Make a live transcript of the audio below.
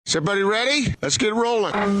Is everybody ready? Let's get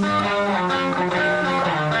rolling.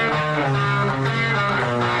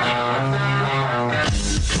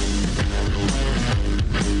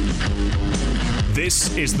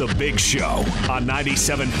 This is The Big Show on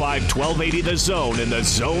 97.5, 1280 The Zone and The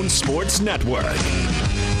Zone Sports Network.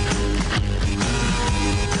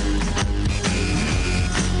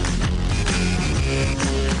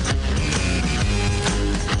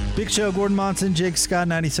 Big Show, Gordon Monson, Jake Scott,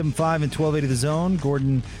 97.5 and 1280 The Zone.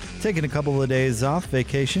 Gordon taking a couple of days off,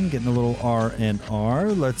 vacation, getting a little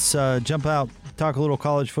R&R. Let's jump out, talk a little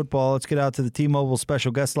college football. Let's get out to the T-Mobile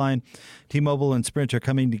special guest line. T-Mobile and Sprint are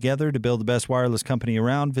coming together to build the best wireless company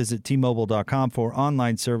around. Visit T-Mobile.com for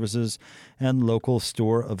online services and local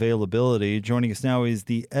store availability. Joining us now is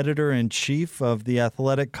the editor-in-chief of The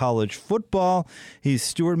Athletic College Football. He's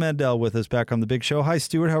Stewart Mandel with us back on the Big Show. Hi,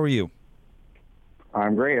 Stewart. How are you?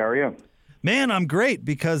 I'm great. How are you? Man, I'm great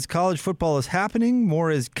because college football is happening. More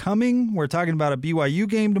is coming. We're talking about a BYU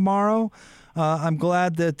game tomorrow. I'm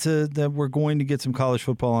glad that we're going to get some college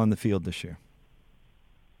football on the field this year.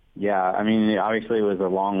 Yeah, I mean, obviously it was a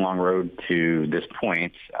long, long road to this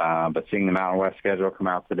point, but seeing the Mountain West schedule come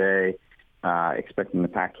out today, expecting the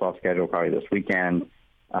Pac-12 schedule probably this weekend,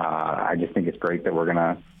 I just think it's great that we're going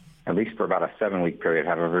to, at least for about a 7-week period,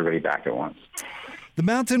 have everybody back at once. The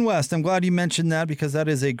Mountain West, I'm glad you mentioned that because that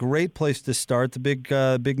is a great place to start. The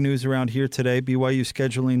big news around here today, BYU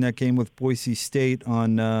scheduling that game with Boise State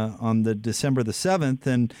on the December the 7th.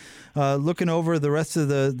 And looking over the rest of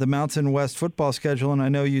the Mountain West football schedule, and I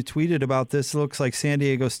know you tweeted about this, it looks like San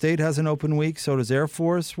Diego State has an open week, so does Air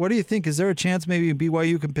Force. What do you think? Is there a chance maybe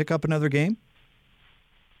BYU can pick up another game?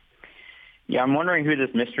 Yeah, I'm wondering who this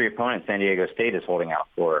mystery opponent San Diego State is holding out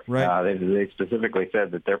for. Right. They specifically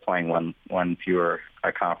said that they're playing one fewer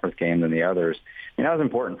conference game than the others. And that was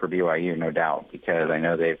important for BYU, no doubt, because I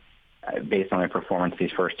know they've, based on their performance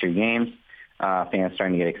these first two games, fans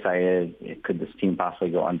starting to get excited. Could this team possibly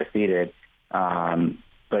go undefeated?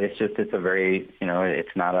 But it's a very,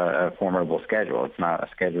 it's not a formidable schedule. It's not a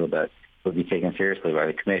schedule that would be taken seriously by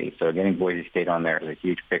the committee. So getting Boise State on there is a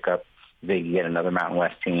huge pickup. They get another Mountain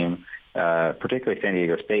West team. Particularly San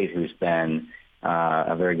Diego State, who's been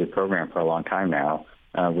a very good program for a long time now,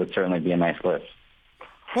 would certainly be a nice lift.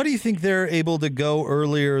 Why do you think they're able to go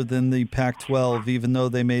earlier than the Pac-12, even though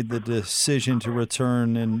they made the decision to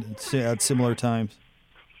return at similar times?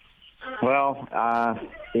 Well,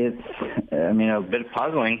 it's, a bit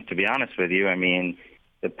puzzling, to be honest with you. I mean,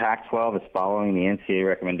 the Pac-12 is following the NCAA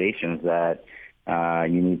recommendations that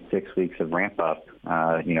you need 6 weeks of ramp up,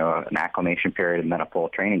 an acclimation period and then a full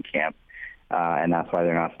training camp. And that's why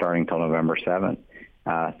they're not starting until November 7th.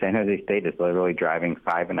 San Jose State is literally driving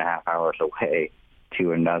 5.5 hours away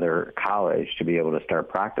to another college to be able to start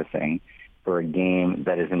practicing for a game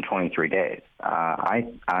that is in 23 days.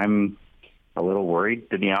 I'm a little worried,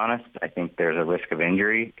 to be honest. I think there's a risk of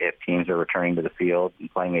injury if teams are returning to the field and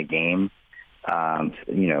playing a game.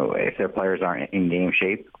 If their players aren't in game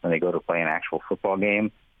shape when they go to play an actual football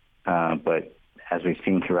game. But as we've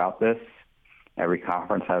seen throughout this, every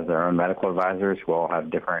conference has their own medical advisors who all have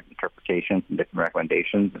different interpretations and different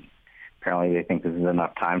recommendations. And apparently they think this is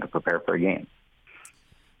enough time to prepare for a game.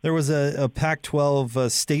 There was a Pac-12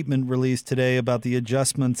 statement released today about the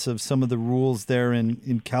adjustments of some of the rules there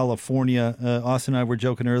in California. Austin and I were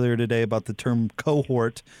joking earlier today about the term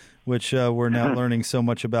cohort, which we're now learning so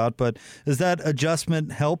much about. But does that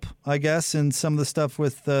adjustment help, I guess, in some of the stuff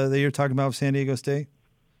with that you're talking about with San Diego State?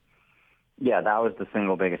 Yeah, that was the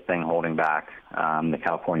single biggest thing holding back the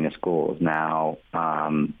California schools. Now,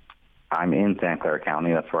 I'm in Santa Clara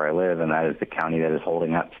County. That's where I live, and that is the county that is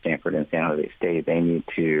holding up Stanford and San Jose State. They need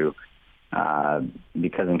to,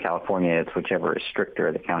 because in California it's whichever is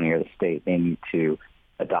stricter, the county or the state, they need to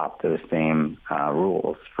adopt those same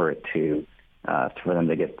rules for it to for them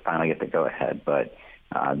to finally get the go-ahead. But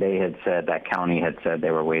they had said, that county had said they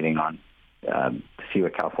were waiting on to see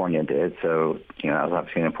what California did. So, that was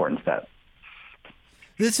obviously an important step.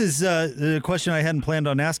 This is a question I hadn't planned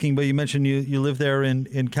on asking, but you mentioned you live there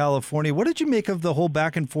in California. What did you make of the whole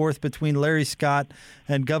back and forth between Larry Scott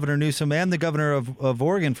and Governor Newsom and the governor of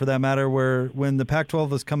Oregon, for that matter, where when the Pac-12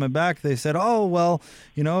 was coming back, they said, oh, well,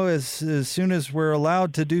 as soon as we're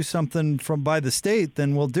allowed to do something by the state,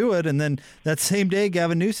 then we'll do it. And then that same day,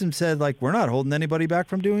 Gavin Newsom said, we're not holding anybody back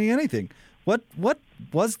from doing anything. What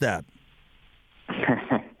was that?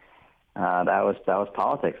 That was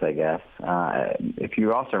politics, I guess. If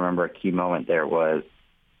you also remember, a key moment there was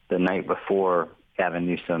the night before Gavin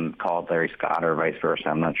Newsom called Larry Scott, or vice versa,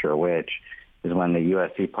 I'm not sure which, is when the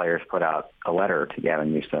USC players put out a letter to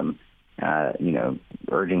Gavin Newsom,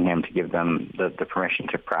 urging him to give them the permission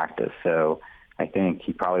to practice. So I think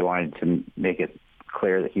he probably wanted to make it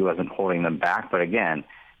clear that he wasn't holding them back. But again,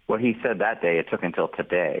 what he said that day, it took until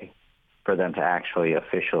today for them to actually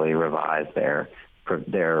officially revise their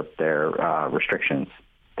restrictions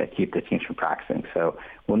that keep the teams from practicing. So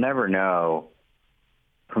we'll never know.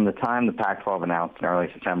 From the time the Pac-12 announced in early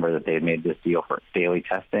September that they had made this deal for daily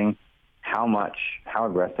testing, how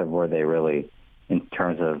aggressive were they really in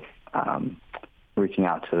terms of reaching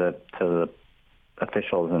out to the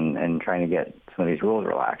officials and trying to get some of these rules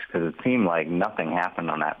relaxed? Because it seemed like nothing happened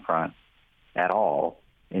on that front at all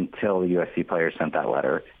until the USC players sent that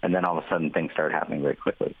letter, and then all of a sudden things started happening very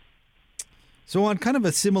quickly. So on kind of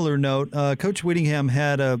a similar note, Coach Whittingham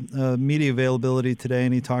had a media availability today,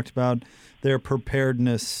 and he talked about their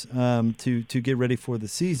preparedness to get ready for the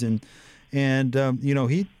season. And,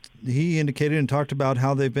 he indicated and talked about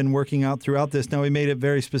how they've been working out throughout this. Now, he made it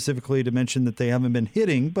very specifically to mention that they haven't been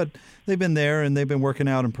hitting, but they've been there and they've been working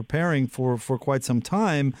out and preparing for quite some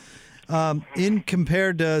time. In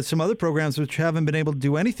compared to some other programs which haven't been able to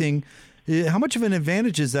do anything, how much of an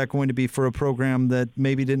advantage is that going to be for a program that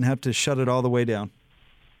maybe didn't have to shut it all the way down?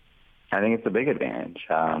 I think it's a big advantage.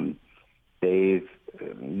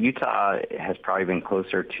 Utah has probably been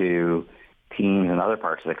closer to teams in other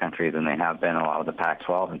parts of the country than they have been in a lot of the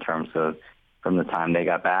Pac-12 in terms of from the time they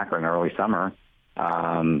got back or in early summer.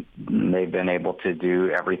 They've been able to do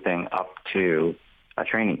everything up to a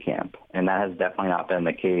training camp, and that has definitely not been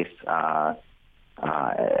the case,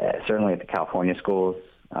 certainly at the California schools.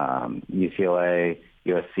 UCLA,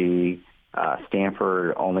 USC,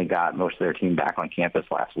 Stanford only got most of their team back on campus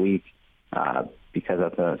last week because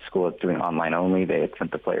of the school that's doing online only. They had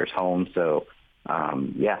sent the players home. So,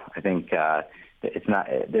 I think it's not.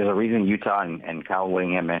 There's a reason Utah and Cal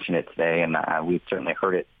Whittingham mentioned it today, and we've certainly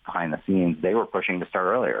heard it behind the scenes. They were pushing to start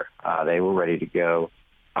earlier. They were ready to go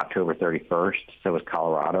October 31st. So was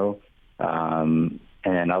Colorado, and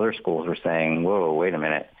then other schools were saying, "Whoa, wait a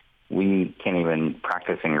minute. We can't even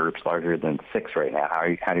practice in groups larger than 6 right now.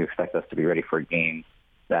 How do you expect us to be ready for a game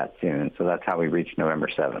that soon?" So that's how we reached November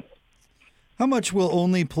 7th. How much will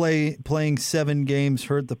only playing 7 games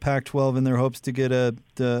hurt the Pac-12 in their hopes to get a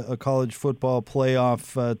college football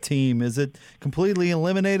playoff team? Is it completely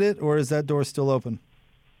eliminated, or is that door still open?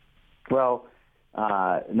 Well,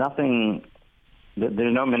 nothing.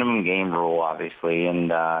 There's no minimum game rule, obviously,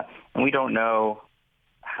 and we don't know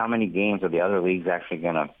how many games of the other leagues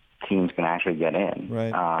teams can actually get in.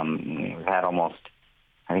 Right. We've had almost,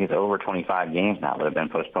 I think it's over 25 games now that have been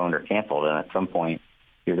postponed or canceled, and at some point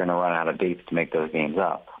you're going to run out of dates to make those games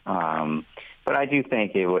up. But I do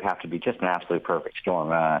think it would have to be just an absolute perfect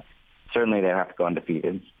storm. Certainly they have to go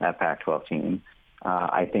undefeated, that Pac-12 team.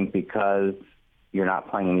 I think because you're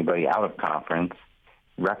not playing anybody out of conference,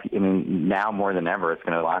 now more than ever, it's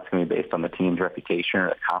going to be based on the team's reputation or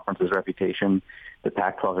the conference's reputation. The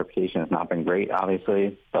Pac-12 reputation has not been great,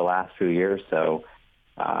 obviously, the last few years. So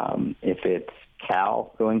if it's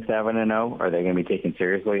Cal going 7-0, are they going to be taken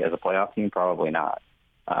seriously as a playoff team? Probably not.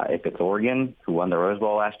 If it's Oregon, who won the Rose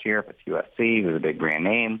Bowl last year, if it's USC, who's a big brand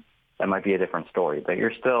name, that might be a different story. But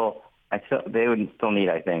they would still need,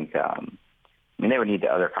 I think, they would need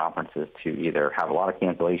the other conferences to either have a lot of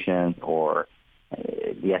cancellations or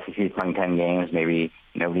the SEC is playing 10 games. Maybe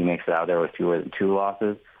nobody makes it out there with fewer than 2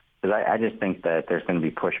 losses. Because I just think that there's going to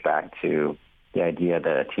be pushback to the idea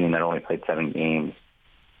that a team that only played 7 games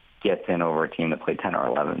gets in over a team that played 10 or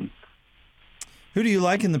 11. Who do you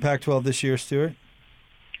like in the Pac-12 this year, Stewart?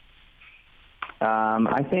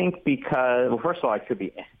 I think because, well, first of all,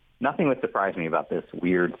 nothing would surprise me about this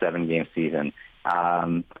weird 7-game season.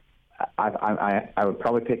 I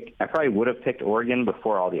probably would have picked Oregon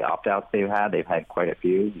before all the opt-outs they've had. They've had quite a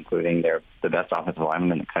few, including the best offensive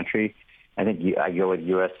lineman in the country. I think I go with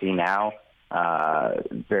USC now.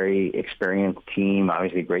 Very experienced team,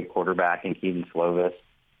 obviously great quarterback in Keaton Slovis.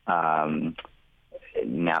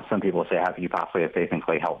 Now, some people say, how could you possibly have faith in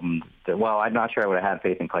Clay Helton? Well, I'm not sure I would have had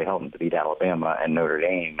faith in Clay Helton to beat Alabama and Notre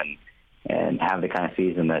Dame and have the kind of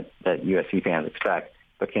season that USC fans expect.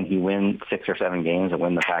 But can he win 6 or 7 games and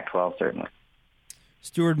win the Pac-12? Certainly.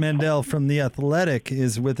 Stewart Mandel from The Athletic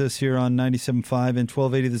is with us here on 97.5 and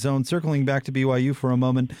 1280 The Zone. Circling back to BYU for a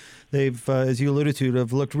moment, they've, as you alluded to,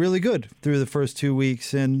 have looked really good through the first 2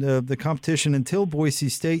 weeks. And the competition until Boise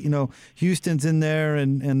State, Houston's in there,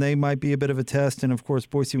 and they might be a bit of a test. And, of course,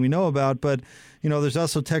 Boise we know about. But, there's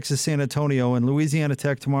also Texas San Antonio and Louisiana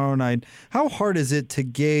Tech tomorrow night. How hard is it to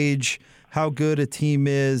gauge how good a team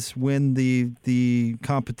is when the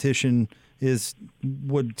competition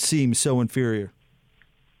would seem so inferior?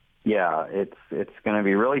 Yeah, it's going to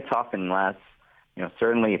be really tough unless,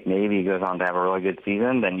 certainly if Navy goes on to have a really good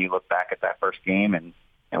season, then you look back at that first game and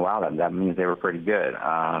and wow, that means they were pretty good.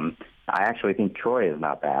 I actually think Troy is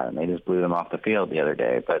not bad, and they just blew them off the field the other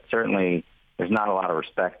day. But certainly, there's not a lot of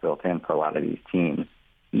respect built in for a lot of these teams.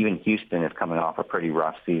 Even Houston is coming off a pretty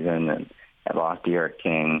rough season and lost Derek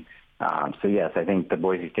King. So yes, I think the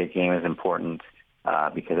Boise State game is important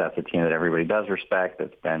because that's a team that everybody does respect.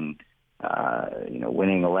 That's been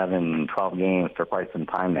winning 11, 12 games for quite some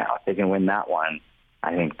time now. If they can win that one,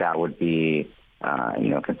 I think that would be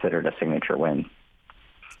considered a signature win.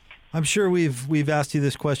 I'm sure we've asked you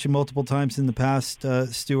this question multiple times in the past,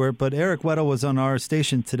 Stewart, but Eric Weddle was on our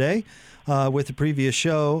station today with the previous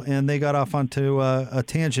show, and they got off onto a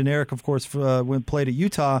tangent. Eric, of course, played at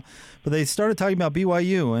Utah, but they started talking about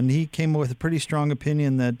BYU, and he came with a pretty strong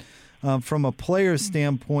opinion that from a player's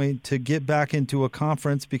standpoint, to get back into a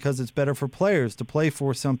conference because it's better for players to play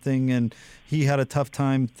for something, and he had a tough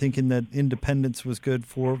time thinking that independence was good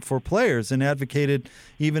for players and advocated,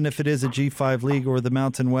 even if it is a G5 league or the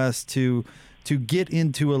Mountain West, to get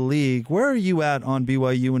into a league. Where are you at on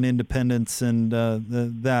BYU and independence and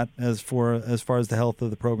that as far as the health of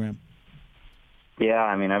the program? Yeah,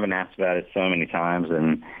 I mean, I've been asked about it so many times,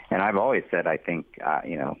 and I've always said I think,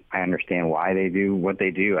 I understand why they do what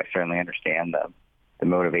they do. I certainly understand the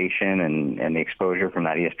motivation and the exposure from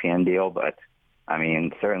that ESPN deal, but, I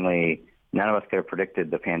mean, certainly none of us could have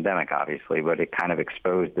predicted the pandemic, obviously, but it kind of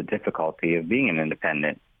exposed the difficulty of being an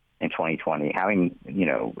independent in 2020.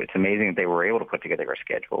 It's amazing that they were able to put together a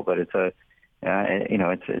schedule, but it's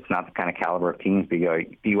not the kind of caliber of teams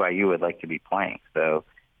BYU would like to be playing. So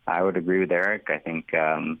I would agree with Eric. I think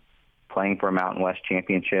playing for a Mountain West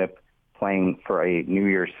championship, playing for a New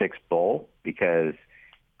Year's Six bowl, because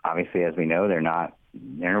obviously, as we know,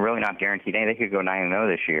 they're really not guaranteed anything. They could go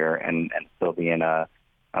 9-0 this year and still be in a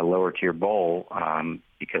lower tier bowl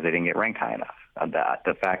because they didn't get ranked high enough.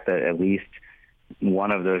 The fact that at least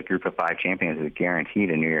one of those group of 5 champions is guaranteed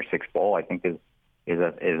a New Year's Six bowl, I think is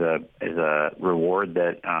a reward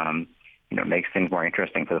that makes things more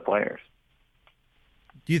interesting for the players.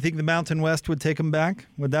 Do you think the Mountain West would take them back?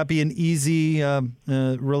 Would that be an easy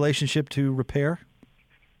relationship to repair?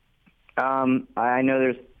 I know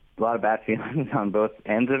there's a lot of bad feelings on both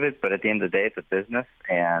ends of it, but at the end of the day, it's a business,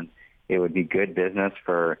 and it would be good business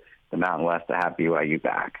for the Mountain West to have BYU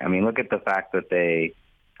back. I mean, look at the fact that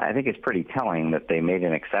I think it's pretty telling that they made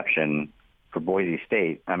an exception for Boise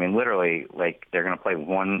State. I mean, literally, they're going to play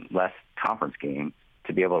one less conference game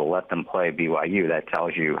to be able to let them play BYU. That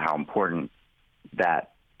tells you how important that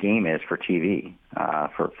game is for TV,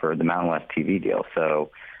 for the Mountain West TV deal. So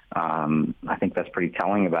I think that's pretty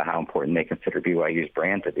telling about how important they consider BYU's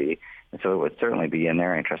brand to be. And so it would certainly be in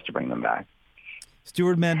their interest to bring them back.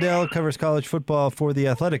 Stewart Mandel covers college football for The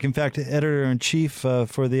Athletic. In fact, editor-in-chief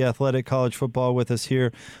for The Athletic College Football with us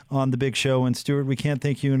here on The Big Show. And Stewart, we can't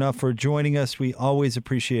thank you enough for joining us. We always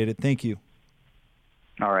appreciate it. Thank you.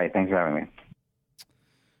 All right. Thanks for having me.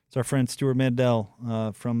 It's our friend Stewart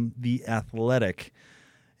Mandel from The Athletic.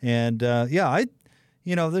 And,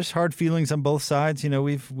 there's hard feelings on both sides.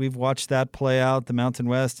 We've watched that play out, the Mountain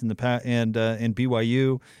West and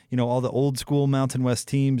BYU. All the old school Mountain West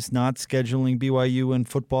teams not scheduling BYU in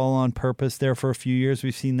football on purpose there for a few years.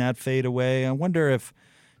 We've seen that fade away. I wonder if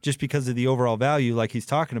just because of the overall value, like he's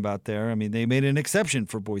talking about there, I mean, they made an exception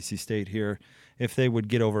for Boise State here, if they would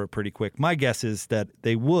get over it pretty quick. My guess is that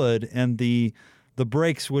they would, and the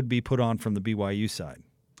brakes would be put on from the BYU side.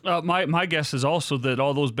 My guess is also that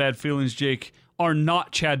all those bad feelings, Jake, are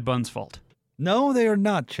not Chad Bunn's fault. No, they are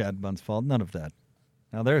not Chad Bunn's fault. None of that.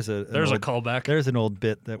 Now there's a callback. There's an old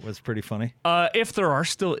bit that was pretty funny. If there are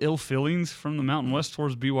still ill feelings from the Mountain West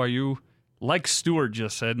towards BYU, like Stewart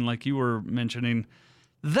just said, and like you were mentioning,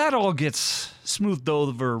 that all gets smoothed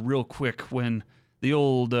over real quick when the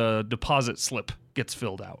old deposit slip gets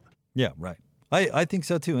filled out. Yeah, right. I think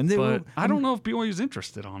so too. But I don't know if BYU's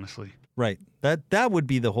interested, honestly. Right. That would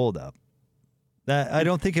be the holdup. That I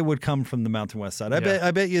don't think it would come from the Mountain West side.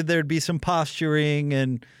 I bet you there'd be some posturing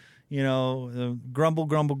and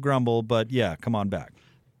grumble. But yeah, come on back.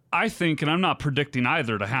 I think, and I'm not predicting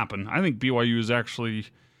either to happen, I think BYU is actually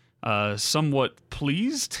somewhat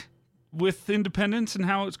pleased with independence and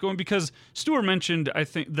how it's going, because Stewart mentioned, I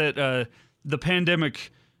think, that the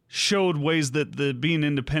pandemic showed ways that being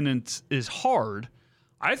independent is hard.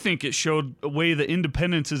 I think it showed a way that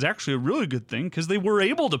independence is actually a really good thing, because they were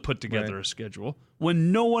able to put together a schedule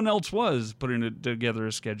when no one else was putting together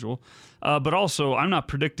a schedule. But also, I'm not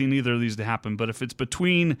predicting either of these to happen, but if it's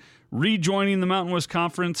between rejoining the Mountain West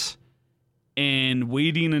Conference and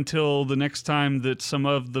waiting until the next time that some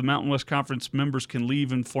of the Mountain West Conference members can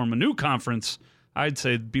leave and form a new conference, I'd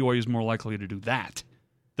say BYU is more likely to do that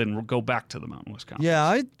than go back to the Mountain West Conference.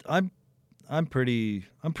 Yeah, I'm pretty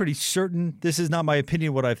certain. This is not my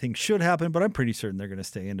opinion what I think should happen, but I'm pretty certain they're going to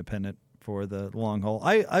stay independent for the long haul.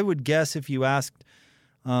 I would guess if you asked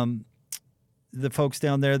the folks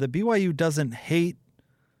down there that BYU doesn't hate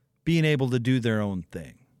being able to do their own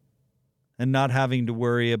thing and not having to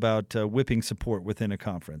worry about whipping support within a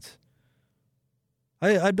conference.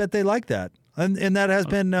 I bet they like that. And that has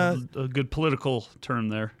been a good political term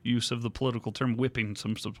there. Use of the political term, whipping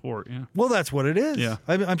some support. Yeah. Well, that's what it is. Yeah.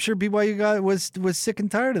 I'm sure BYU was sick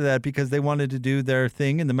and tired of that because they wanted to do their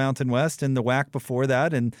thing in the Mountain West and the WAC before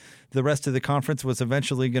that, and the rest of the conference was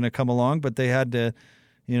eventually going to come along, but they had to,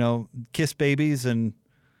 kiss babies and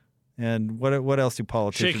what else do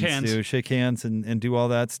politicians do? Shake hands and do all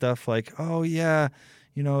that stuff. Like, oh yeah,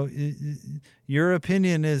 your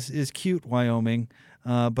opinion is cute, Wyoming.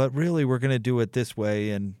 But really, we're going to do it this way,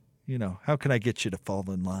 and, how can I get you to fall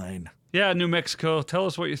in line? Yeah, New Mexico, tell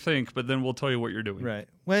us what you think, but then we'll tell you what you're doing. Right.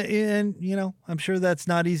 Well, and, I'm sure that's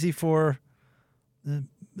not easy for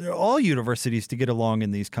all universities to get along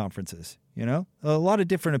in these conferences, A lot of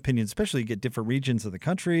different opinions, especially you get different regions of the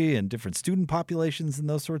country and different student populations and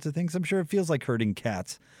those sorts of things. I'm sure it feels like herding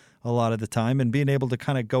cats a lot of the time, and being able to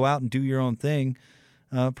kind of go out and do your own thing.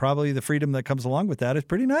 Probably the freedom that comes along with that is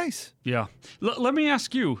pretty nice. Yeah. Let me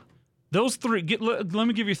ask you, those three. Let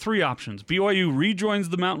me give you three options. BYU rejoins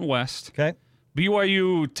the Mountain West. Okay.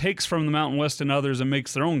 BYU takes from the Mountain West and others and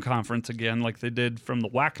makes their own conference again, like they did from the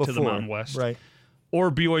WAC to the Mountain West. Right.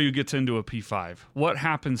 Or BYU gets into a P5. What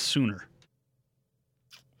happens sooner?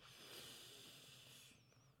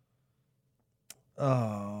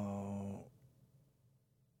 Oh.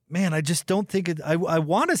 Man, I just don't think it. I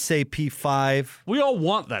want to say P5. We all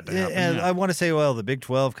want that to happen. And yeah. I want to say, well, the Big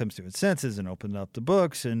 12 comes to its senses and opened up the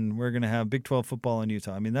books, and we're going to have Big 12 football in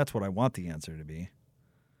Utah. I mean, that's what I want the answer to be.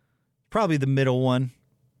 Probably the middle one.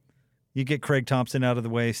 You get Craig Thompson out of the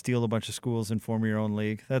way, steal a bunch of schools, and form your own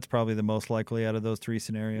league. That's probably the most likely out of those three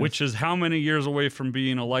scenarios. Which is how many years away from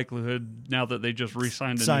being a likelihood now that they just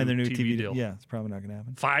re-signed their new TV deal? Yeah, it's probably not going to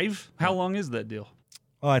happen. 5? How long is that deal?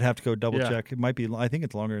 Oh, I'd have to go double check. It might be. I think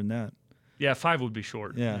it's longer than that. Yeah, 5 would be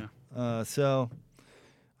short. Yeah. So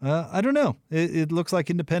I don't know. It looks like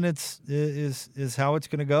independence is how it's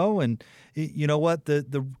going to go. And you know what?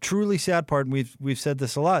 The truly sad part, and we've said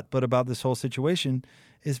this a lot, but about this whole situation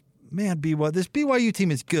is, man, this BYU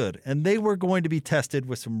team is good, and they were going to be tested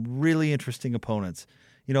with some really interesting opponents.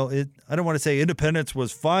 I don't want to say independence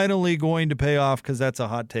was finally going to pay off because that's a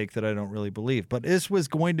hot take that I don't really believe. But this was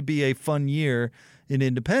going to be a fun year in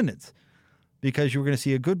independence because you were going to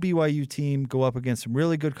see a good BYU team go up against some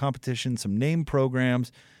really good competition, some name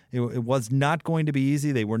programs. It was not going to be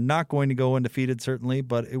easy. They were not going to go undefeated, certainly,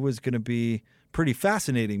 but it was going to be pretty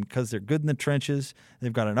fascinating because they're good in the trenches.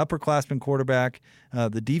 They've got an upperclassman quarterback.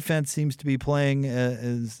 The defense seems to be playing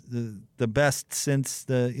as the best since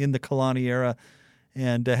in the Kalani era.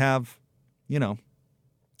 And to have,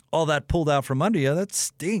 all that pulled out from under you, that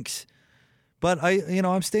stinks. But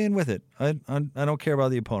I'm staying with it. I don't care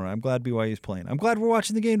about the opponent. I'm glad BYU's playing. I'm glad we're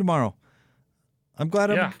watching the game tomorrow. I'm glad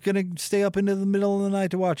I'm going to stay up into the middle of the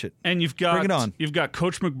night to watch it. And bring it on. You've got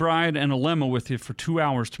Coach McBride and Alema with you for 2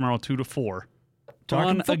 hours tomorrow, 2 to 4. Talking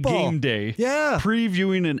on football. A game day. Yeah.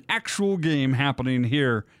 Previewing an actual game happening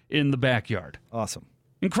here in the backyard. Awesome.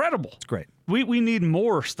 Incredible. It's great. We need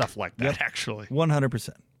more stuff like that, actually. 100%.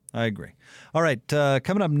 I agree. All right,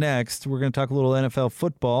 coming up next, we're going to talk a little NFL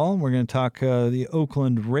football. We're going to talk the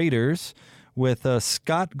Oakland Raiders with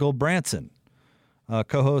Scott Gulbransen,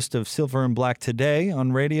 co-host of Silver and Black Today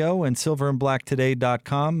on radio and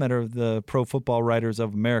silverandblacktoday.com, member of the Pro Football Writers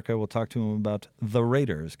of America. We'll talk to him about the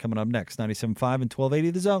Raiders coming up next, 97.5 and 1280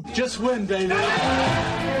 The Zone. Just win, baby.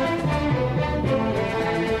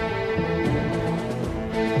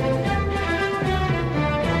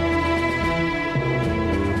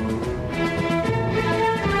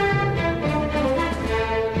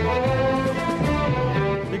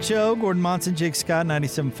 Show. Gordon Monson, Jake Scott,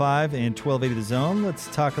 97.5 and 1280 The Zone. Let's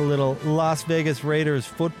talk a little Las Vegas Raiders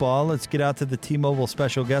football. Let's get out to the T-Mobile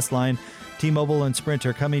special guest line. T-Mobile and Sprint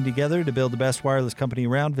are coming together to build the best wireless company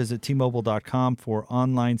around. Visit T-Mobile.com for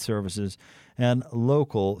online services and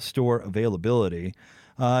local store availability.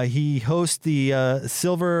 He hosts the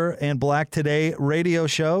Silver and Black Today radio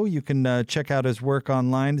show. You can check out his work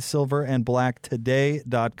online,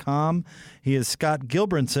 silverandblacktoday.com. He is Scott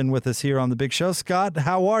Gulbransen with us here on The Big Show. Scott,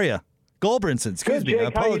 how are you? Gulbransen, excuse me. Jake, I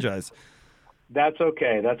apologize. That's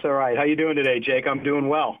okay. That's all right. How you doing today, Jake? I'm doing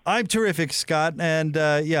well. I'm terrific, Scott. And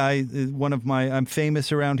I'm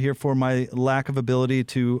famous around here for my lack of ability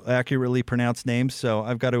to accurately pronounce names, so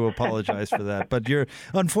I've got to apologize for that. But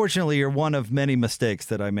unfortunately, you're one of many mistakes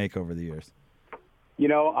that I make over the years.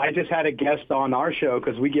 I just had a guest on our show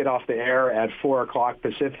because we get off the air at 4 o'clock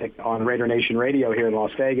Pacific on Raider Nation Radio here in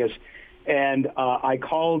Las Vegas. And a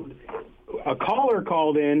caller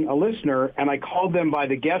called in, a listener, and I called them by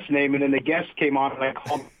the guest name, and then the guest came on, and I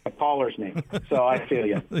called the caller's name. So I feel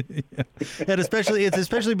you. Yeah. And it's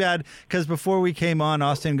especially bad because before we came on,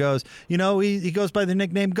 Austin goes, he goes by the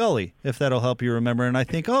nickname Gully, if that'll help you remember. And I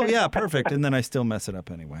think, oh, yeah, perfect. And then I still mess it up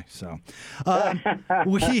anyway. So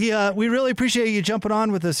we really appreciate you jumping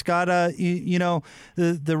on with us, Scott.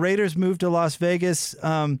 The Raiders moved to Las Vegas.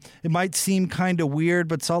 It might seem kind of weird,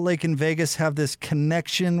 but Salt Lake and Vegas have this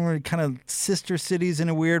connection. We're kind of sister cities in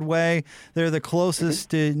a weird way. They're the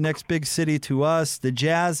closest next big city to us. The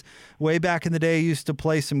Jazz, way back in the day, used to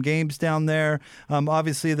play some games down there.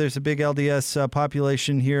 Obviously, there's a big LDS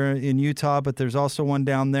population here in Utah, but there's also one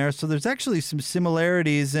down there. So there's actually some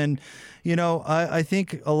similarities. And, I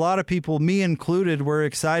think a lot of people, me included, were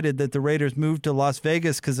excited that the Raiders moved to Las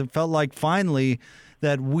Vegas because it felt like finally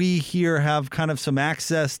that we here have kind of some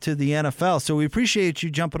access to the NFL. So we appreciate you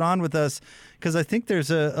jumping on with us because I think there's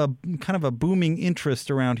a kind of a booming interest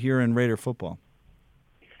around here in Raider football.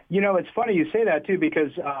 It's funny you say that, too,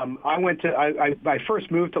 because I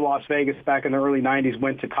first moved to Las Vegas back in the early 90s,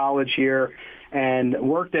 went to college here, and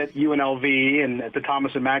worked at UNLV and at the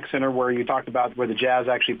Thomas and Mack Center where you talked about where the Jazz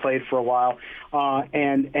actually played for a while,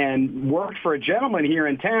 and worked for a gentleman here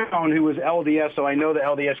in town who was LDS, so I know the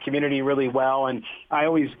LDS community really well, and I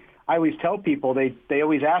always tell people, they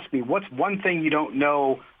always ask me, what's one thing you don't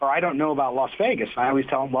know or I don't know about Las Vegas? I always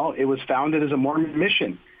tell them, well, it was founded as a Mormon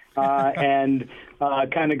mission. And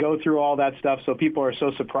kind of go through all that stuff, so people are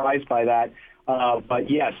so surprised by that. But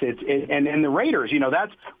yes, and the Raiders,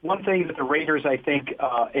 that's one thing that the Raiders, I think,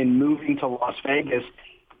 in moving to Las Vegas,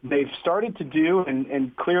 they've started to do,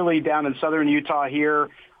 and clearly down in southern Utah here,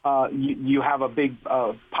 you have a big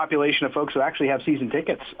population of folks who actually have season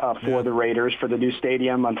tickets for the Raiders for the new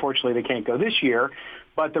stadium. Unfortunately, they can't go this year.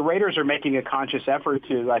 But the Raiders are making a conscious effort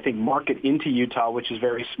to, I think, market into Utah, which is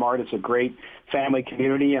very smart. It's a great family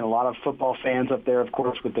community and a lot of football fans up there, of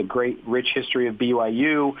course, with the great, rich history of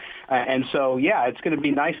BYU. And so, yeah, it's going to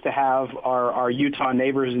be nice to have our Utah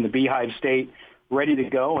neighbors in the Beehive State ready to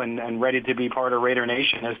go and ready to be part of Raider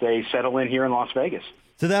Nation as they settle in here in Las Vegas.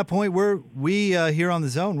 To that point, we here on the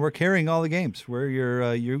Zone, we're carrying all the games. We're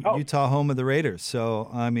your Utah home of the Raiders.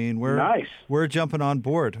 So, I mean, we're jumping on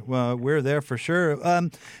board. We're there for sure.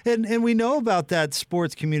 And we know about that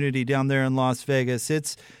sports community down there in Las Vegas.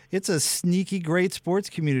 It's a sneaky great sports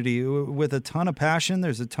community with a ton of passion.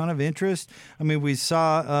 There's a ton of interest. I mean, we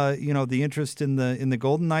saw the interest in the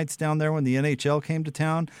Golden Knights down there when the NHL came to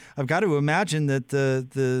town. I've got to imagine that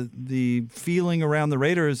the feeling around the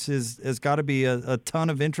Raiders has got to be a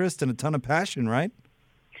ton of interest and a ton of passion, right?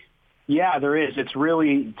 Yeah, there is. It's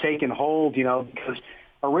really taken hold, because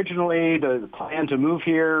originally the plan to move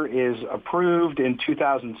here is approved in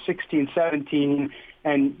 2016-17.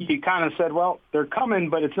 And you kind of said, well, they're coming,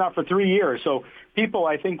 but it's not for 3 years. So people,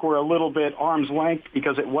 I think, were a little bit arm's length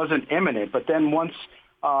because it wasn't imminent. But then once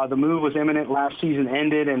the move was imminent, last season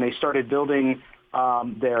ended, and they started building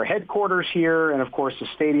their headquarters here. And, of course, the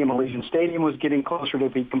stadium, Allegiant Stadium, was getting closer to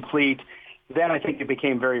be complete. Then I think it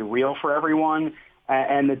became very real for everyone.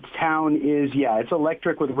 And the town is, it's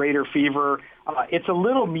electric with Raider fever. It's a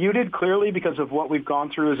little muted, clearly, because of what we've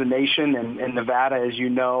gone through as a nation. And Nevada, as you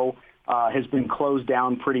know, has been closed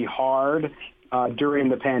down pretty hard during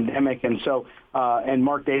the pandemic. And so, and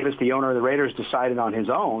Mark Davis, the owner of the Raiders, decided on his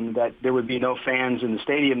own that there would be no fans in the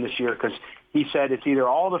stadium this year because he said it's either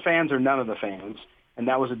all the fans or none of the fans. And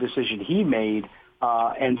that was a decision he made.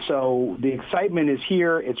 And so the excitement is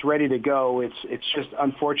here. It's ready to go. It's just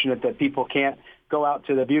unfortunate that people can't go out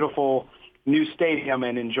to the beautiful new stadium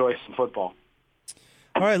and enjoy some football.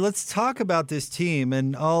 All right, let's talk about this team.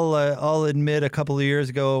 And I'll admit a couple of years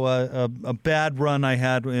ago a bad run I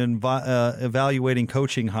had in evaluating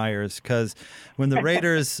coaching hires because when the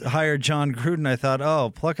Raiders hired John Gruden, I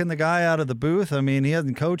thought, plucking the guy out of the booth. I mean, he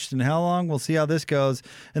hasn't coached in how long? We'll see how this goes.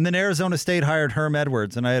 And then Arizona State hired Herm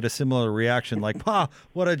Edwards, and I had a similar reaction like,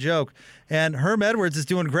 what a joke. And Herm Edwards is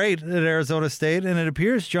doing great at Arizona State, and it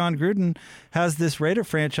appears John Gruden has this Raider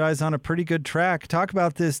franchise on a pretty good track. Talk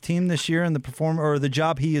about this team this year and the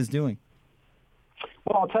job he is doing.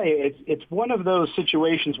 Well, I'll tell you, it's one of those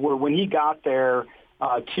situations where when he got there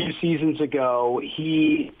 2 seasons ago,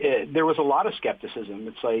 there was a lot of skepticism.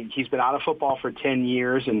 It's like he's been out of football for 10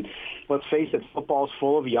 years, and let's face it, football's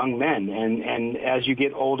full of young men. And as you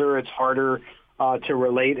get older, it's harder to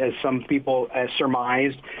relate, as some people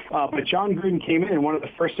surmised. But John Gruden came in, and one of the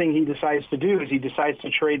first things he decides to do is he decides to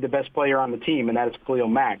trade the best player on the team, and that is Khalil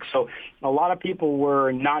Mack. So a lot of people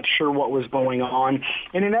were not sure what was going on.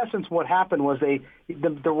 And in essence, what happened was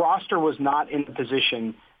the roster was not in the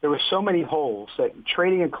position. There were so many holes that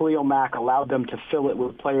trading a Khalil Mack allowed them to fill it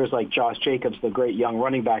with players like Josh Jacobs, the great young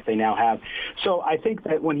running back they now have. So I think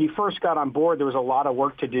that when he first got on board, there was a lot of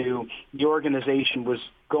work to do. The organization was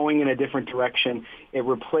going in a different direction. It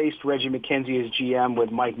replaced Reggie McKenzie as GM with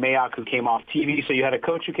Mike Mayock, who came off TV. So you had a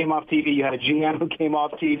coach who came off TV, you had a GM who came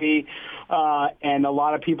off TV, and a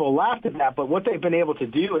lot of people laughed at that. But what they've been able to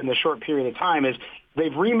do in the short period of time is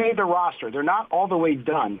they've remade the roster. They're not all the way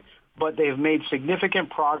done, but they've made significant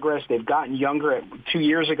progress. They've gotten younger. 2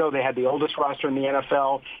 years ago, they had the oldest roster in the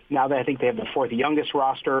NFL. Now I think they have the fourth youngest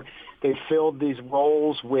roster. They've filled these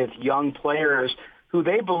roles with young players who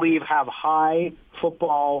they believe have high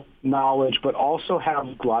football knowledge, but also have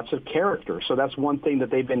lots of character. So that's one thing that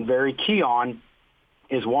they've been very key on,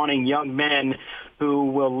 is wanting young men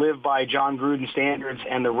who will live by John Gruden standards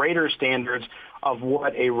and the Raiders standards of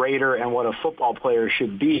what a Raider and what a football player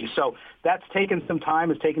should be. So that's taken some time.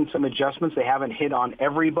 It's taken some adjustments. They haven't hit on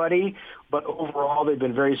everybody, but overall they've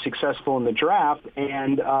been very successful in the draft,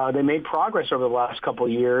 and they made progress over the last couple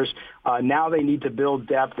of years. Now they need to build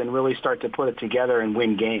depth and really start to put it together and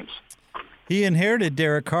win games. He inherited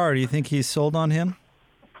Derek Carr. Do you think he's sold on him?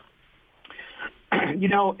 You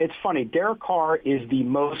know, it's funny. Derek Carr is the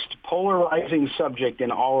most polarizing subject in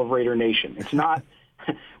all of Raider Nation. It's not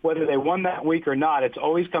whether they won that week or not. It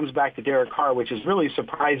always comes back to Derek Carr, which is really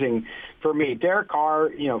surprising for me. Derek Carr,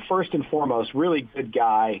 first and foremost, really good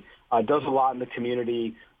guy, does a lot in the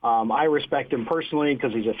community. I respect him personally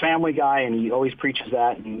because he's a family guy, and he always preaches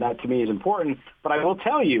that, and that to me is important. But I will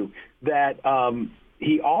tell you that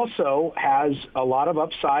he also has a lot of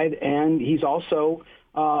upside, and he's also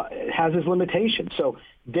has his limitations. So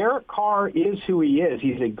Derek Carr is who he is.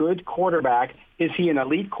 He's a good quarterback. Is he an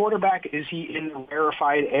elite quarterback? Is he in the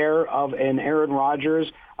rarefied air of an Aaron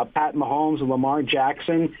Rodgers, a Pat Mahomes, a Lamar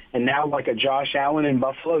Jackson, and now like a Josh Allen in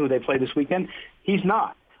Buffalo, who they play this weekend? He's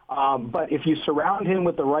not. But if you surround him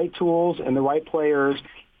with the right tools and the right players,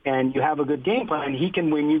 and you have a good game plan, he can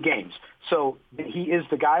win you games. So he is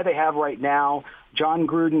the guy they have right now. John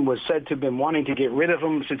Gruden was said to have been wanting to get rid of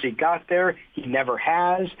him since he got there. He never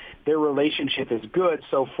has. Their relationship is good.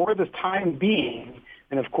 So for the time being,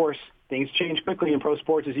 and of course, things change quickly in pro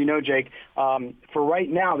sports, as you know, Jake. For right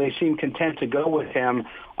now, they seem content to go with him.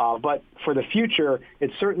 But for the future,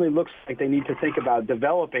 it certainly looks like they need to think about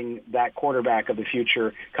developing that quarterback of the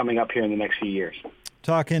future coming up here in the next few years.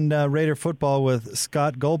 Talking Raider football with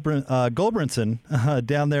Scott Gulbransen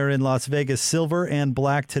down there in Las Vegas,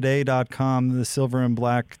 silverandblacktoday.com, the Silver and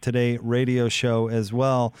Black Today radio show as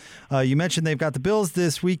well. You mentioned they've got the Bills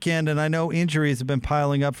this weekend, and I know injuries have been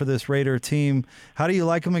piling up for this Raider team. How do you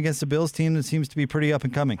like them against the Bills team that seems to be pretty up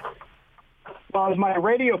and coming? Well, as my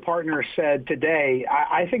radio partner said today,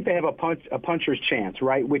 I think they have a puncher's chance,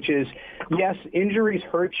 right? Which is, yes, injuries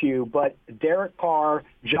hurt you, but Derek Carr,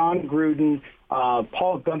 John Gruden,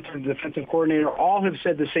 Paul Gunther, the defensive coordinator, all have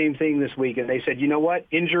said the same thing this week. And they said, you know what?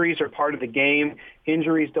 Injuries are part of the game.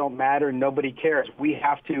 Injuries don't matter. Nobody cares. We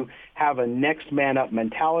have to have a next man up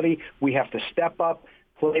mentality. We have to step up.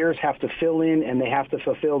 Players have to fill in, and they have to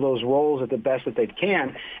fulfill those roles at the best that they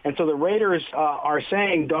can. And so the Raiders are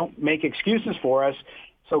saying, don't make excuses for us.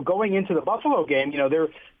 So going into the Buffalo game, they're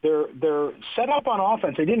set up on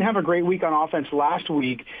offense. They didn't have a great week on offense last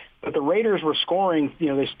week, but the Raiders were scoring.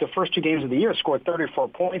 The first two games of the year scored 34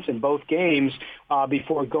 points in both games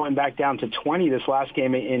before going back down to 20 this last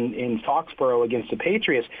game in Foxborough against the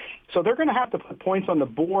Patriots. So they're going to have to put points on the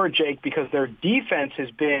board, Jake, because their defense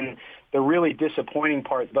has been the really disappointing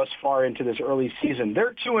part thus far into this early season.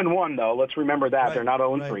 They're 2-1, though. Let's remember that. Right. They're not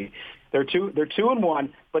 0-3. Right. They're 2-1,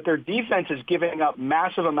 but their defense is giving up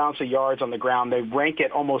massive amounts of yards on the ground. They rank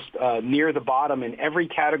it almost near the bottom in every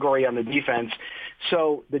category on the defense.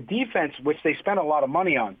 So the defense, which they spent a lot of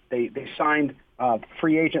money on, they signed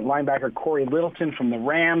free agent linebacker Corey Littleton from the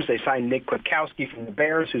Rams. They signed Nick Kwiatkowski from the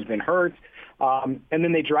Bears, who's been hurt. And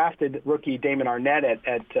then they drafted rookie Damon Arnett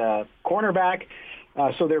at cornerback.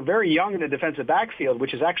 So they're very young in the defensive backfield,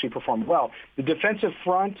 which has actually performed well. The defensive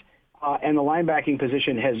front and the linebacking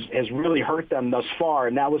position has really hurt them thus far,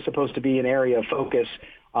 and that was supposed to be an area of focus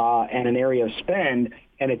and an area of spend,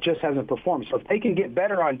 and it just hasn't performed. So if they can get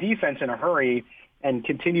better on defense in a hurry and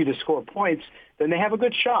continue to score points, then they have a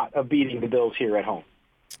good shot of beating the Bills here at home.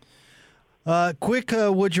 Quick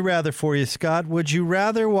would you rather for you, Scott. Would you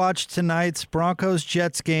rather watch tonight's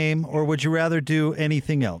Broncos-Jets game, or would you rather do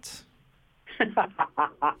anything else?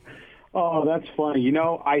 Oh, that's funny.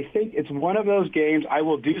 I think it's one of those games. I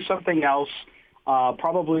will do something else,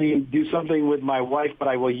 probably do something with my wife, but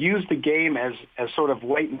I will use the game as sort of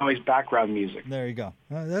white noise background music. There you go.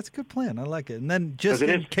 That's a good plan. I like it. And then just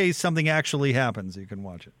in case something actually happens, you can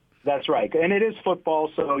watch it. That's right. And it is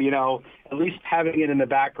football, so, at least having it in the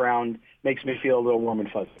background makes me feel a little warm and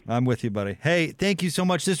fuzzy. I'm with you, buddy. Hey, thank you so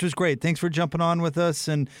much. This was great. Thanks for jumping on with us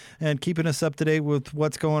and keeping us up to date with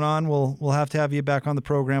what's going on. We'll have to have you back on the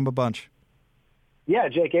program a bunch. Yeah,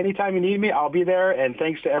 Jake, anytime you need me, I'll be there. And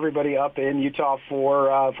thanks to everybody up in Utah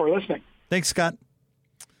for listening. Thanks, Scott.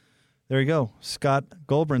 There you go. Scott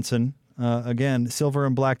Gulbransen. Again, Silver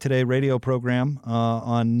and Black Today radio program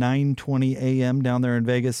on 9:20 a.m. down there in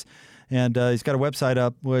Vegas. And he's got a website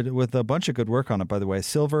up with a bunch of good work on it, by the way,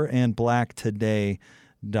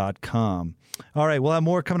 silverandblacktoday.com. All right, we'll have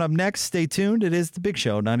more coming up next. Stay tuned. It is The Big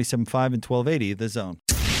Show, 97.5 and 1280, The Zone.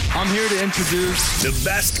 I'm here to introduce the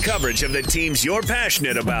best coverage of the teams you're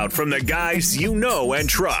passionate about from the guys you know and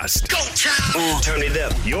trust. Go Child! Turn it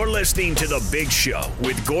up. You're listening to The Big Show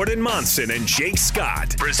with Gordon Monson and Jake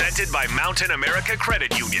Scott. Presented by Mountain America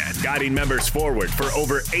Credit Union. Guiding members forward for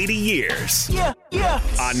over 80 years. Yeah.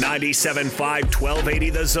 On 97.5, 1280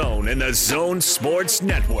 The Zone and The Zone Sports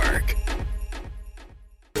Network.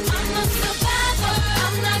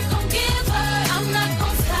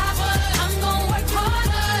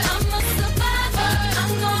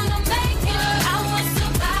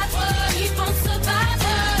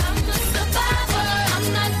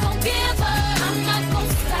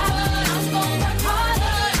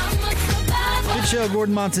 Show,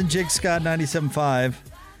 Gordon Monson, Jake Scott, 97.5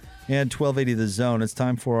 and 1280 The Zone. It's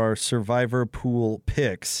time for our Survivor Pool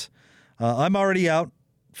picks. I'm already out.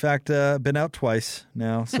 In fact, been out twice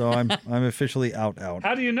now, so I'm officially out.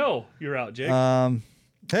 How do you know you're out, Jake?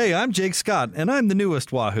 Hey, I'm Jake Scott, and I'm the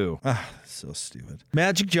newest Wahoo. So stupid.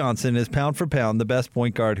 Magic Johnson is pound for pound the best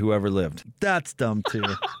point guard who ever lived. That's dumb, too.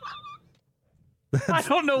 I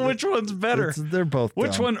don't know which one's better. They're both dumb.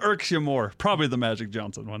 Which one irks you more? Probably the Magic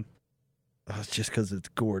Johnson one. Oh, it's just because it's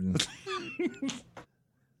Gordon.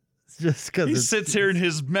 It's just because he sits here in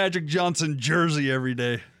his Magic Johnson jersey every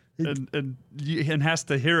day and has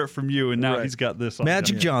to hear it from you, and now he's got this on.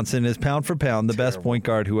 Magic Johnson is pound for pound the best point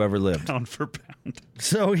guard who ever lived. Pound for pound.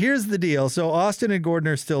 So here's the deal. So Austin and Gordon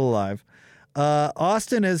are still alive.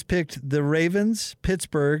 Austin has picked the Ravens,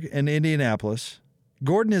 Pittsburgh, and Indianapolis.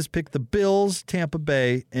 Gordon has picked the Bills, Tampa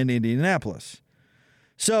Bay, and Indianapolis.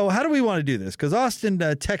 So how do we want to do this? Because Austin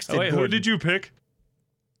texted Gordon. Who did you pick?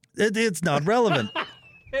 It's not relevant.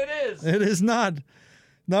 It is. It is not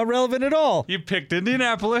relevant at all. You picked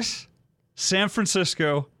Indianapolis, San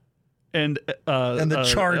Francisco, and the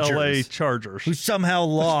Chargers. LA Chargers. Who somehow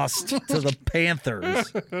lost to the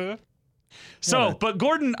Panthers. So, but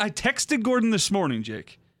Gordon, I texted Gordon this morning,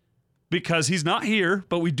 Jake, because he's not here,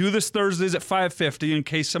 but we do this Thursdays at 5:50 in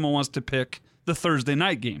case someone wants to pick the Thursday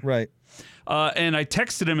night game. Right. And I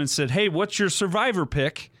texted him and said, hey, what's your Survivor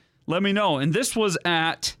pick? Let me know. And this was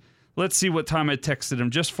at, let's see what time I texted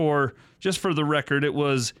him. Just for the record, it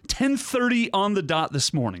was 10:30 on the dot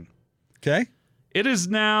this morning. Okay. It is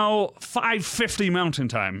now 5:50 Mountain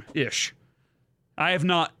Time-ish. I have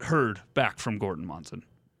not heard back from Gordon Monson.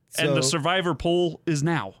 And the Survivor poll is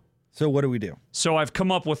now. So what do we do? So I've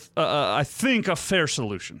come up with, I think, a fair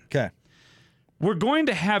solution. Okay. We're going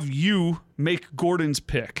to have you make Gordon's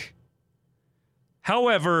pick.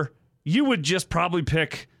 However, you would just probably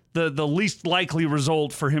pick the least likely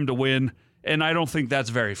result for him to win, and I don't think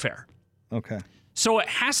that's very fair. Okay. So it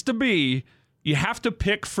has to be, you have to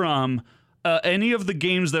pick from any of the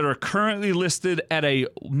games that are currently listed at a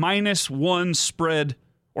 -1 spread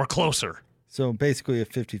or closer. So basically a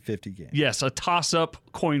 50-50 game. Yes, a toss-up,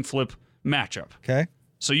 coin flip matchup. Okay.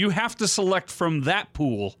 So you have to select from that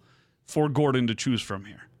pool for Gordon to choose from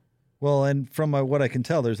here. Well, and from what I can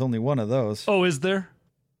tell, there's only one of those. Oh, is there?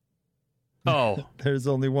 Oh. There's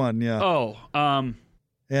only one, yeah. Oh.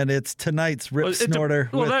 And it's tonight's Rip Snorter.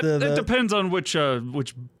 It depends on which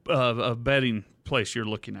betting place you're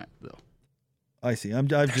looking at, though. I see. I've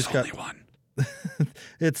There's just only got one.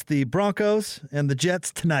 It's the Broncos and the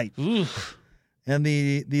Jets tonight. Oof. And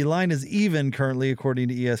the line is even currently, according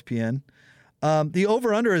to ESPN. The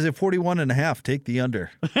over-under is at 41.5. Take the under.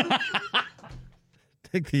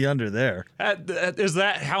 Take the under there. Is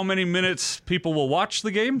that how many minutes people will watch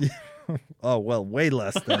the game? Oh, well, way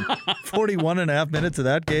less than 41.5 minutes of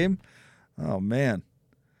that game. Oh, man.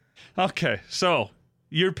 Okay, so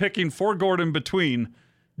you're picking for Gordon between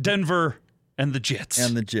Denver and the Jets.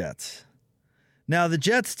 And the Jets. Now, the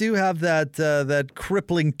Jets do have that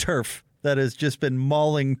crippling turf that has just been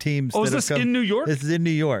mauling teams. Oh, is this in New York? This is in New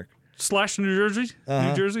York. / New Jersey?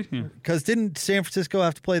 New Jersey? Yeah. Because didn't San Francisco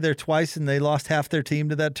have to play there twice, and they lost half their team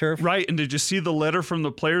to that turf? Right, and did you see the letter from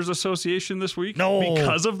the Players Association this week? No.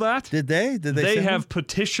 Because of that? Did they? They send have them?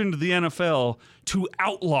 petitioned the NFL to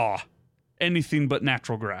outlaw anything but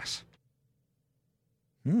natural grass.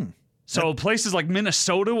 So places like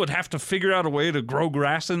Minnesota would have to figure out a way to grow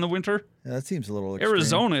grass in the winter. Yeah, that seems a little extreme.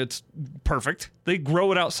 Arizona, it's perfect. They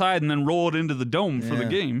grow it outside and then roll it into the dome for the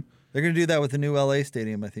game. They're going to do that with the new LA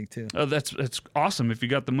stadium, I think, too. That's awesome if you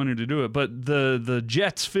got the money to do it. But the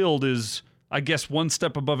Jets field is, I guess, one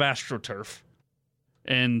step above AstroTurf.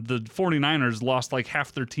 And the 49ers lost like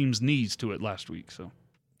half their team's knees to it last week.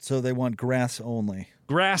 So they want grass only.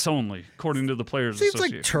 Grass only, according to the Players Seems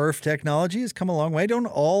Association. like turf technology has come a long way. Don't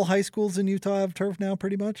all high schools in Utah have turf now,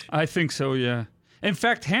 pretty much? I think so, yeah. In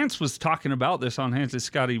fact, Hans was talking about this on Hans and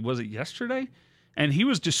Scotty, was it yesterday? And he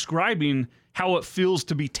was describing how it feels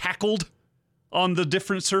to be tackled on the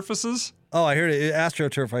different surfaces. Oh, I heard it.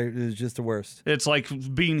 AstroTurf is just the worst. It's like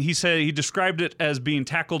he said he described it as being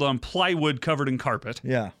tackled on plywood covered in carpet.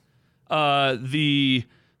 Yeah. The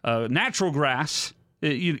natural grass,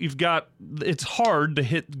 it's hard to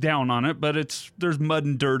hit down on it, but there's mud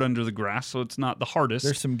and dirt under the grass, so it's not the hardest.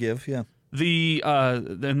 There's some give, yeah.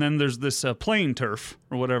 And then there's this playing turf,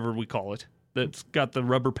 or whatever we call it, that's got the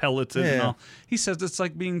rubber pellets in it and all. He says it's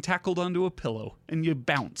like being tackled onto a pillow, and you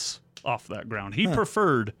bounce off that ground. He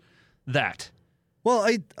preferred that. Well,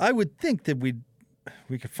 I would think that we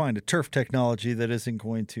could find a turf technology that isn't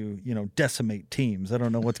going to, decimate teams. I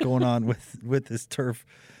don't know what's going on with this turf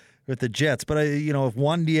with the Jets, but if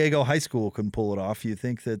Juan Diego High School can pull it off, you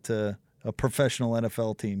think that a professional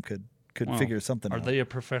NFL team could figure something out. Are they a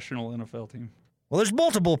professional NFL team? Well, there's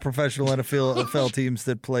multiple professional NFL teams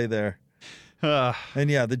that play there.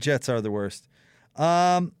 And yeah, the Jets are the worst.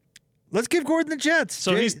 Let's give Gordon the Jets.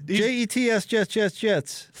 So he's Jets,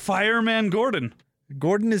 Jets. Fireman Gordon.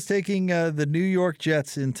 Gordon is taking the New York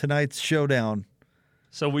Jets in tonight's showdown.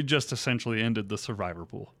 So we just essentially ended the survivor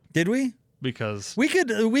pool. Did we? Because we could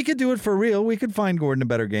do it for real. We could find Gordon a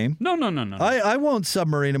better game. No. I won't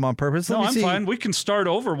submarine him on purpose. I'm fine. We can start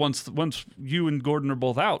over once you and Gordon are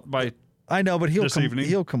both out by. I know, but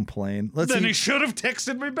he'll complain. He should have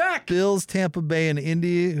texted me back. Bills, Tampa Bay, and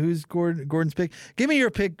Indy. Who's Gordon's pick? Give me your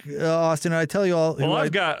pick, Austin. And I tell you all. Well,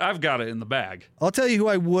 I've got it in the bag. I'll tell you who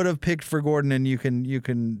I would have picked for Gordon, and you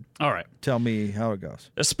can. All right. Tell me how it goes.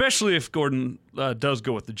 Especially if Gordon does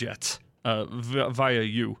go with the Jets via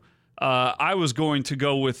you. I was going to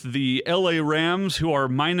go with the LA Rams, who are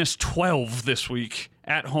 -12 this week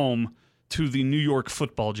at home to the New York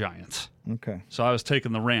Football Giants. Okay. So I was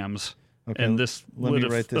taking the Rams. Okay, and this let would me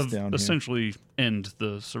write this down essentially end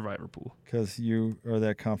the survivor pool. Because you are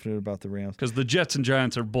that confident about the Rams. Because the Jets and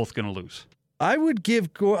Giants are both going to lose. I would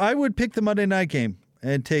pick the Monday night game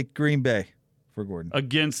and take Green Bay for Gordon.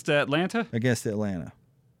 Against Atlanta? Against Atlanta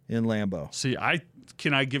in Lambeau. See,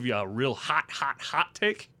 can I give you a real hot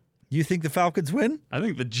take? You think the Falcons win? I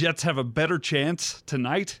think the Jets have a better chance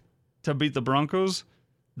tonight to beat the Broncos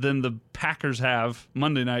than the Packers have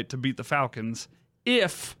Monday night to beat the Falcons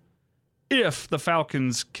if the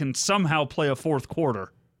Falcons can somehow play a fourth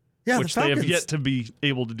quarter, which they have yet to be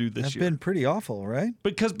able to do this year. Have been pretty awful, right?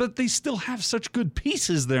 But they still have such good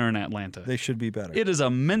pieces there in Atlanta. They should be better. It is a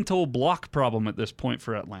mental block problem at this point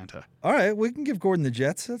for Atlanta. All right, we can give Gordon the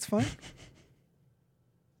Jets. That's fine.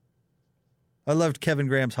 I loved Kevin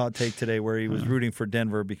Graham's hot take today where he was rooting for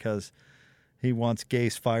Denver because he wants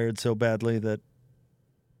Gase fired so badly that.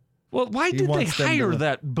 Well, why did they hire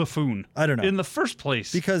that buffoon? I don't know. In the first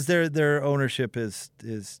place. Because their ownership is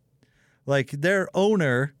like their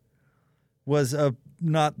owner was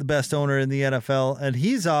not the best owner in the NFL, and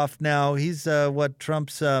he's off now. He's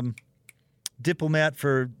Trump's diplomat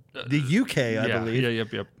for the UK, I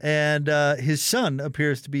believe. Yep. And his son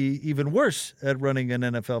appears to be even worse at running an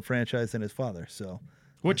NFL franchise than his father. So,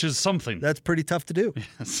 which is something. That's pretty tough to do.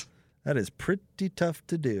 Yes. That is pretty tough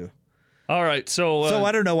to do. All right, so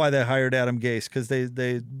I don't know why they hired Adam Gase, because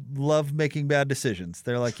they love making bad decisions.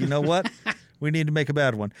 They're like, you know what, we need to make a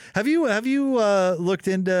bad one. Have you looked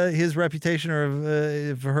into his reputation or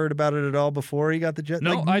have heard about it at all before he got the Jets?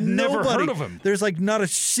 No, I'd never heard of him. There's not a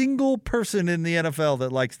single person in the NFL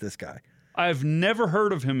that likes this guy. I've never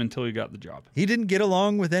heard of him until he got the job. He didn't get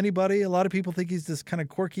along with anybody. A lot of people think he's this kind of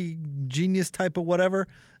quirky genius type of whatever,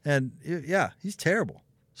 and yeah, he's terrible.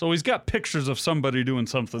 So he's got pictures of somebody doing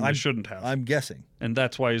something they shouldn't have. I'm guessing. And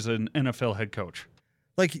that's why he's an NFL head coach.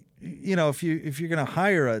 Like, if you're going to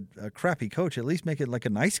hire a crappy coach, at least make it like a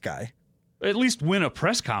nice guy. At least win a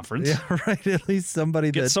press conference. Yeah, right. At least somebody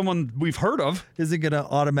Get someone we've heard of. Isn't going to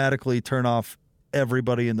automatically turn off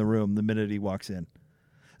everybody in the room the minute he walks in.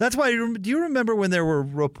 That's why. Do you remember when there were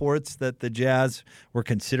reports that the Jazz were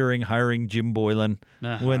considering hiring Jim Boylan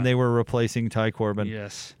when they were replacing Ty Corbin?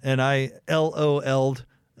 Yes. And I LOL'd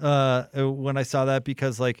when I saw that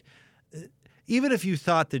because, like, even if you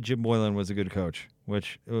thought that Jim Boylan was a good coach,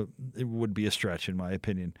 which it would be a stretch in my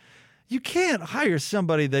opinion, you can't hire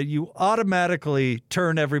somebody that you automatically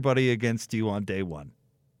turn everybody against you on day one.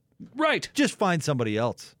 Right. Just find somebody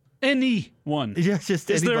else. Anyone. Yeah,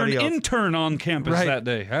 just Is there anybody an else. intern on campus that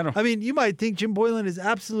day? I mean, you might think Jim Boylan is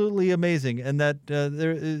absolutely amazing and that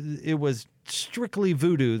it was strictly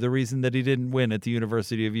voodoo, the reason that he didn't win at the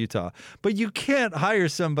University of Utah. But you can't hire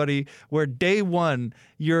somebody where day one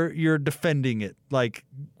you're defending it like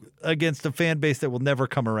against a fan base that will never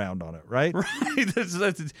come around on it, right? Right.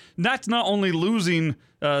 That's not only losing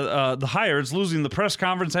the hire, it's losing the press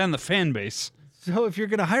conference and the fan base. So if you're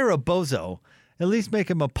going to hire a bozo, at least make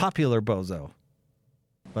him a popular bozo.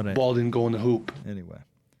 But Ball didn't go in the hoop. anyway,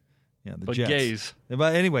 yeah, the But Jets. Gaze.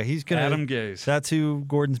 But anyway, he's going to Adam Gaze. That's who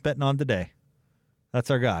Gordon's betting on today. That's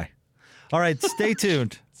our guy. All right, stay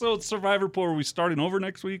tuned. So it's Survivor Pool. Are we starting over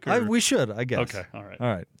next week? Or? We should, I guess. Okay, all right. All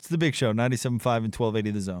right. It's The Big Show, 97.5 and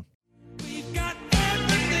 1280 The Zone. We've got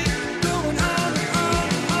everything going on.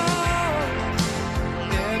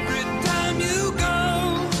 Every time you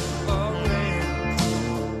go away.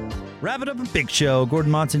 Wrap it up in Big Show.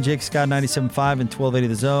 Gordon Monson, Jake Scott, 97.5 and 1280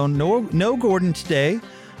 The Zone. No Gordon today.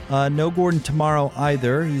 No Gordon tomorrow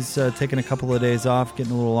either. He's taking a couple of days off,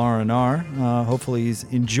 getting a little R&R. Hopefully he's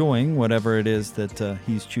enjoying whatever it is that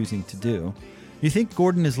he's choosing to do. You think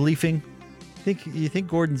Gordon is leafing? You think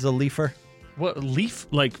Gordon's a leafer? What, leaf?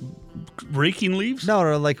 Like raking leaves? No,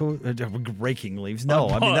 or like raking leaves. No,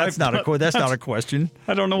 I mean that's not a question.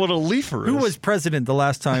 I don't know what a leafer is. Who was president the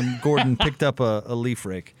last time Gordon picked up a leaf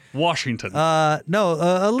rake? Washington. No,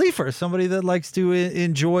 a leafer, somebody that likes to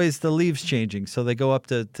enjoys the leaves changing, so they go up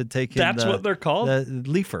to take in That's what they're called? The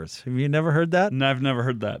leafers. Have you never heard that? No, I've never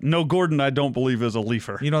heard that. No, Gordon, I don't believe is a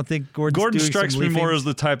leafer. You don't think Gordon strikes me more as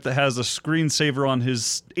the type that has a screensaver on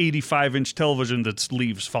his 85-inch television that's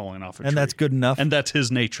leaves falling off a tree. And that's good enough? And that's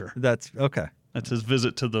his nature. That's okay. That's his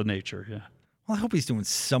visit to the nature, yeah. Well, I hope he's doing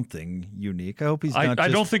something unique. I hope he's not I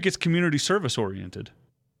don't think it's community service oriented.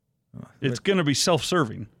 It's going to be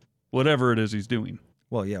self-serving, whatever it is he's doing.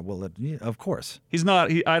 Well, yeah, of course. He's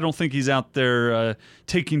not. I don't think he's out there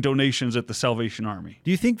taking donations at the Salvation Army.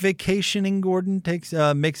 Do you think vacationing Gordon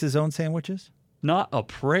makes his own sandwiches? Not a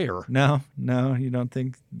prayer. No, you don't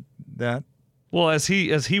think that? Well, as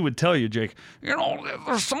he would tell you, Jake,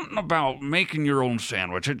 there's something about making your own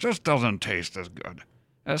sandwich. It just doesn't taste as good.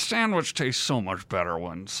 A sandwich tastes so much better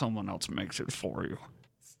when someone else makes it for you.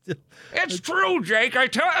 It's true, Jake. I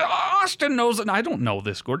tell you, Austin knows it. I don't know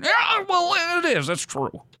this, Gordon. Yeah, well, it is. It's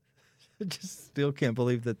true. I just still can't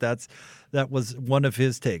believe that was one of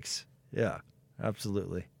his takes. Yeah,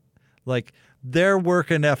 absolutely. Like, their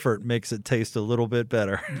work and effort makes it taste a little bit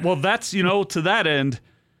better. Well, that's, to that end,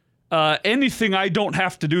 anything I don't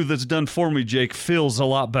have to do that's done for me, Jake, feels a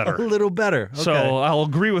lot better. A little better. Okay. So I'll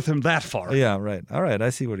agree with him that far. Yeah, right. All right, I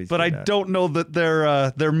see what he's But I don't know that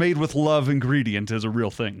their made with love ingredient is a real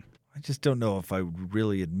thing. I just don't know if I would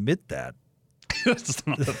really admit that. That's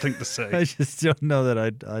not the thing to say. I just don't know that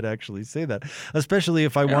I'd actually say that, especially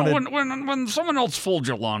if I wanted. When someone else folds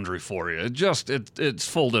your laundry for you, it's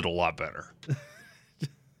folded a lot better.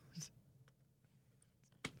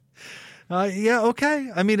 Yeah, okay.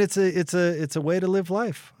 I mean, it's a way to live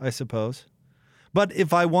life, I suppose. But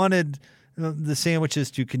if I wanted the sandwiches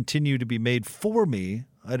to continue to be made for me,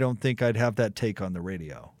 I don't think I'd have that take on the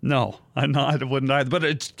radio. No, I wouldn't either.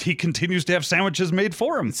 But he continues to have sandwiches made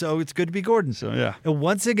for him. So it's good to be Gordon. So, yeah. And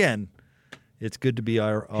once again, it's good to be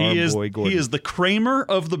our boy Gordon. He is the Kramer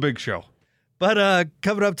of the Big Show. But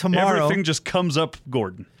coming up tomorrow, everything just comes up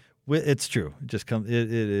Gordon. It's true. It just comes.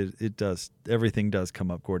 It does. Everything does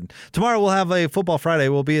come up, Gordon. Tomorrow we'll have a Football Friday.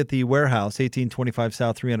 We'll be at the Warehouse, 1825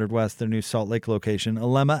 South, 300 West, their new Salt Lake location.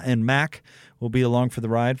 Alema and Mac will be along for the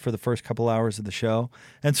ride for the first couple hours of the show.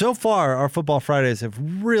 And so far, our Football Fridays have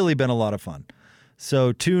really been a lot of fun.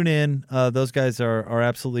 So tune in. Those guys are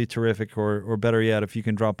absolutely terrific. Or better yet, if you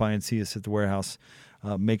can drop by and see us at the Warehouse,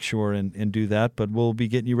 make sure and do that. But we'll be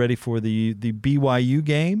getting you ready for the BYU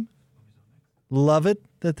game. Love it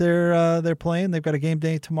that they're playing. They've got a game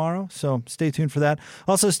day tomorrow, so stay tuned for that.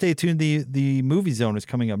 Also, stay tuned. The movie zone is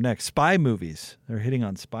coming up next. Spy movies. They're hitting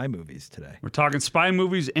on spy movies today. We're talking spy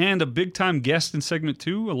movies and a big-time guest in segment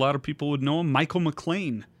 2. A lot of people would know him. Michael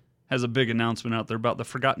McLean has a big announcement out there about the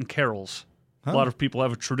Forgotten Carols. Huh? A lot of people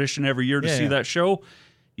have a tradition every year to see that show.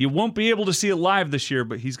 You won't be able to see it live this year,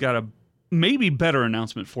 but he's got a maybe better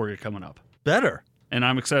announcement for you coming up. Better? and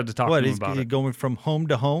I'm excited to talk What, to him he's about it. going from home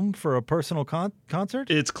to home for a personal concert?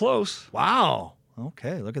 It's close. Wow.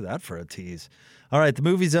 Okay, look at that for a tease. All right, the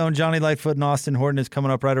Movie Zone, Johnny Lightfoot and Austin Horton is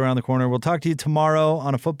coming up right around the corner. We'll talk to you tomorrow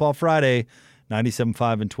on a Football Friday,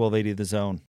 97.5 and 1280 The Zone.